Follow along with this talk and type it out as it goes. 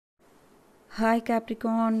Hi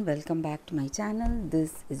Capricorn, welcome back to my channel.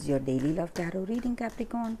 This is your daily love tarot reading,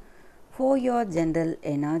 Capricorn, for your general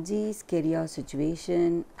energies, career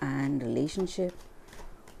situation and relationship.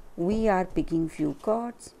 We are picking few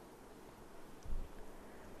cards.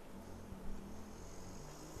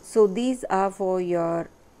 So these are for your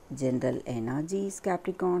general energies,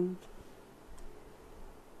 Capricorn.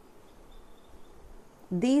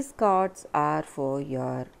 These cards are for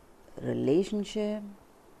your relationship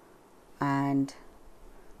and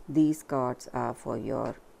these cards are for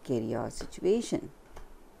your career situation.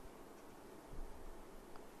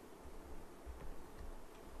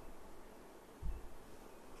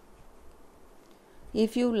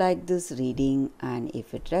 If you like this reading and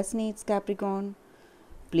if it resonates, Capricorn,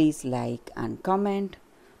 please like and comment.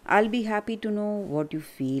 I'll be happy to know what you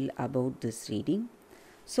feel about this reading.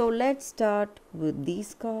 So let's start with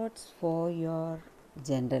these cards for your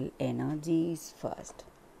general energies first.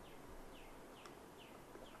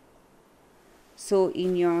 So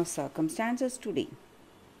in your circumstances today,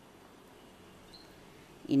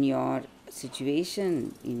 in your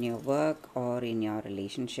situation, in your work or in your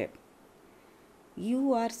relationship,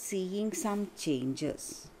 you are seeing some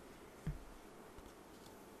changes,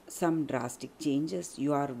 some drastic changes.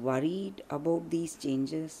 You are worried about these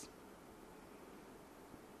changes.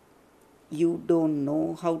 You don't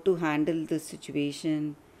know how to handle the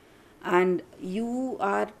situation, and you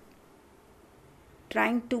are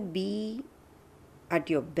trying to be at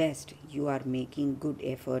your best. You are making good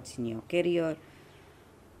efforts in your career,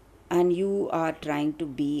 and you are trying to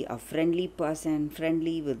be a friendly person,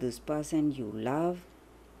 friendly with this person you love.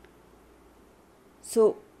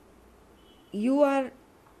 So you are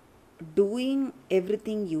doing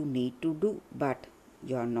everything you need to do, but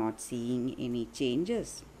you are not seeing any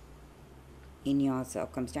changes in your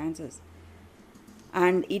circumstances.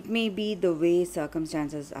 And it may be the way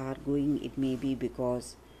circumstances are going, it may be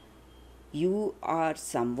because you are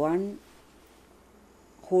someone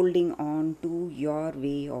holding on to your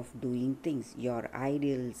way of doing things, your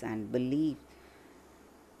ideals and beliefs,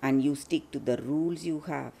 and you stick to the rules you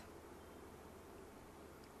have.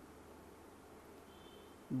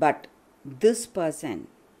 But this person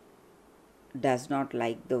does not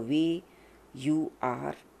like the way you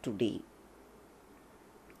are today.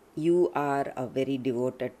 You are a very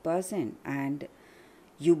devoted person and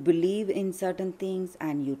you believe in certain things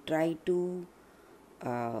and you try to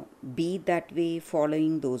be that way,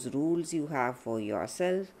 following those rules you have for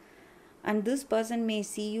yourself. And this person may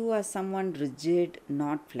see you as someone rigid,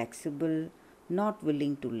 not flexible, not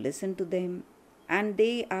willing to listen to them, and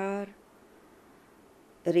they are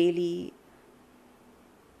really,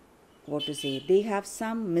 what to say, they have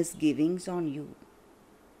some misgivings on you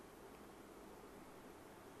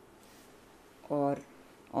or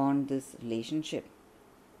on this relationship.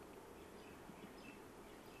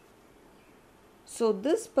 So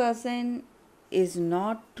this person is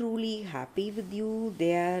not truly happy with you.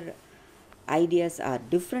 Their ideas are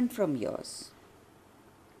different from yours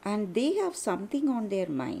and they have something on their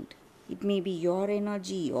mind. It may be your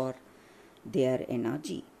energy or their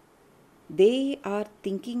energy. They are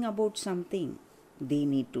thinking about something. They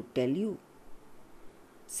need to tell you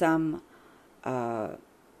some uh,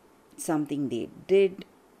 something they did,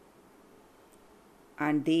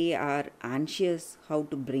 and they are anxious how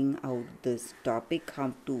to bring out this topic,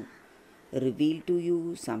 how to reveal to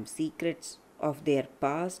you some secrets of their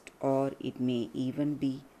past, or it may even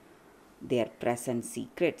be their present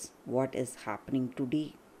secrets, what is happening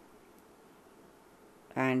today.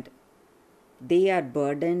 And they are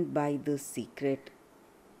burdened by this secret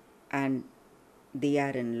and they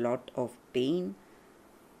are in lot of pain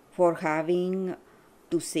for having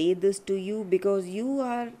to say this to you, because you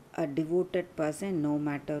are a devoted person. No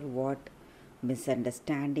matter what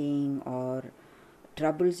misunderstanding or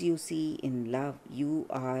troubles you see in love, you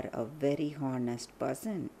are a very honest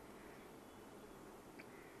person.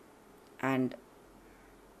 And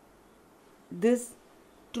this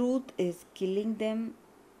truth is killing them,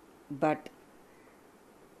 but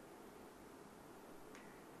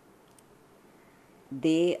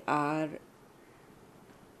they are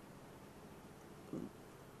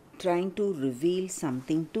trying to reveal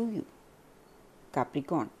something to you,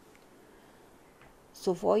 Capricorn.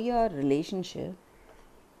 So for your relationship,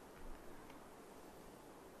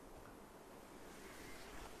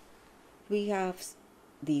 we have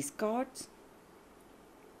these cards.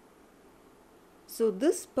 So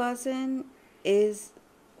this person is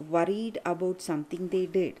worried about something they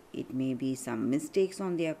did. It may be some mistakes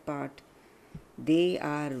on their part. They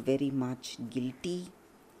are very much guilty,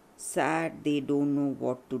 sad, they don't know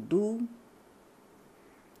what to do,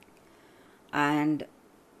 and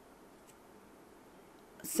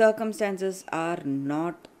circumstances are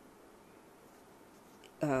not,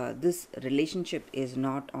 this relationship is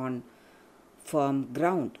not on firm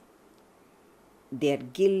ground. Their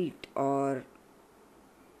guilt or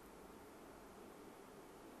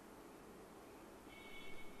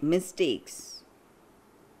mistakes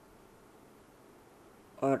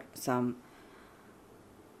or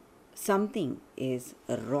something is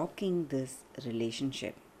rocking this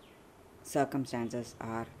relationship. Circumstances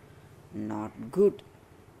are not good,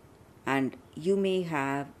 and you may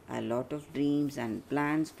have a lot of dreams and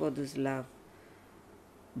plans for this love,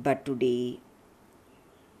 but today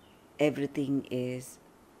everything is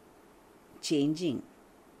changing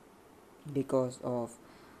because of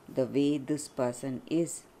the way this person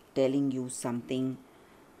is telling you something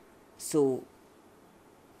so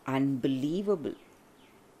unbelievable.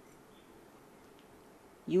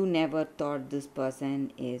 You never thought this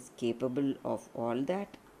person is capable of all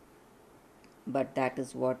that, but that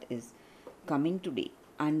is what is coming today.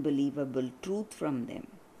 Unbelievable truth from them.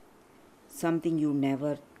 Something you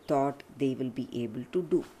never thought they will be able to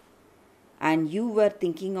do. And you were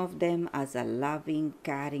thinking of them as a loving,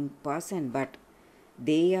 caring person, but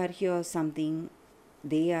they are here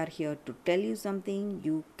to tell you something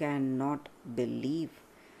you cannot believe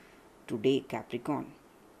today, Capricorn.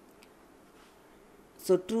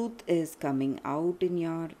 So truth is coming out in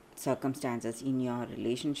your circumstances, in your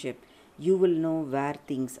relationship. You will know where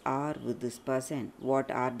things are with this person, what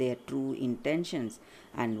are their true intentions,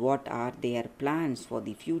 and what are their plans for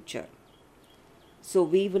the future. So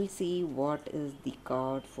we will see what is the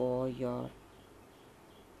card for your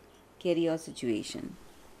career situation.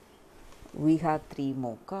 We have 3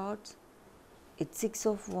 more cards. It's 6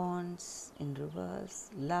 of Wands in reverse,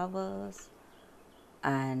 Lovers,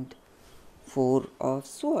 and 4 of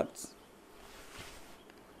Swords.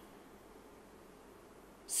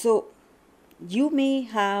 So you may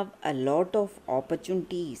have a lot of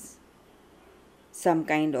opportunities, some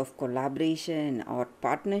kind of collaboration or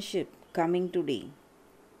partnership coming today.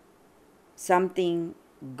 Something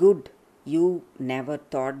good. You never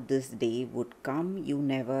thought this day would come. You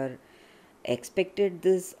never expected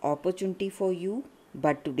this opportunity for you,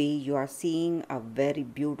 but today you are seeing a very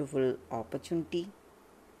beautiful opportunity.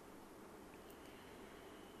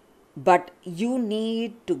 But you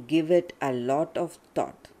need to give it a lot of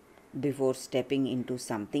thought before stepping into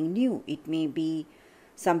something new. It may be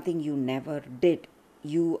something you never did.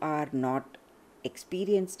 You are not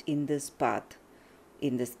experienced in this path,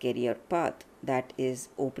 in this career path that is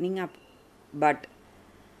opening up. But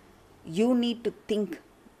you need to think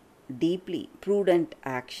deeply. Prudent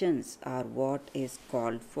actions are what is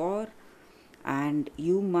called for, and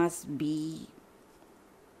you must be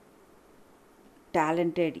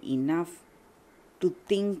talented enough to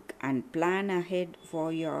think and plan ahead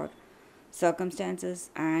for your circumstances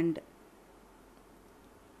and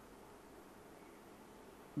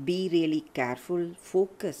be really careful,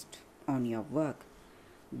 focused on your work.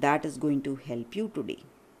 That is going to help you today,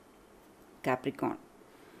 Capricorn.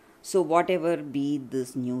 So whatever be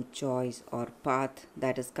this new choice or path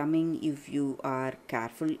that is coming, if you are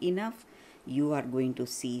careful enough, you are going to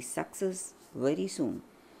see success very soon.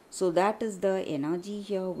 So that is the energy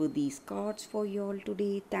here with these cards for you all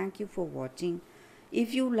today. Thank you for watching.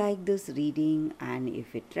 If you like this reading and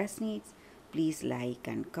if it resonates, please like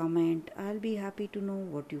and comment. I'll be happy to know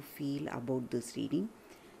what you feel about this reading.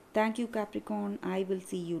 Thank you, Capricorn. I will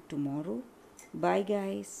see you tomorrow. Bye,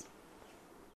 guys.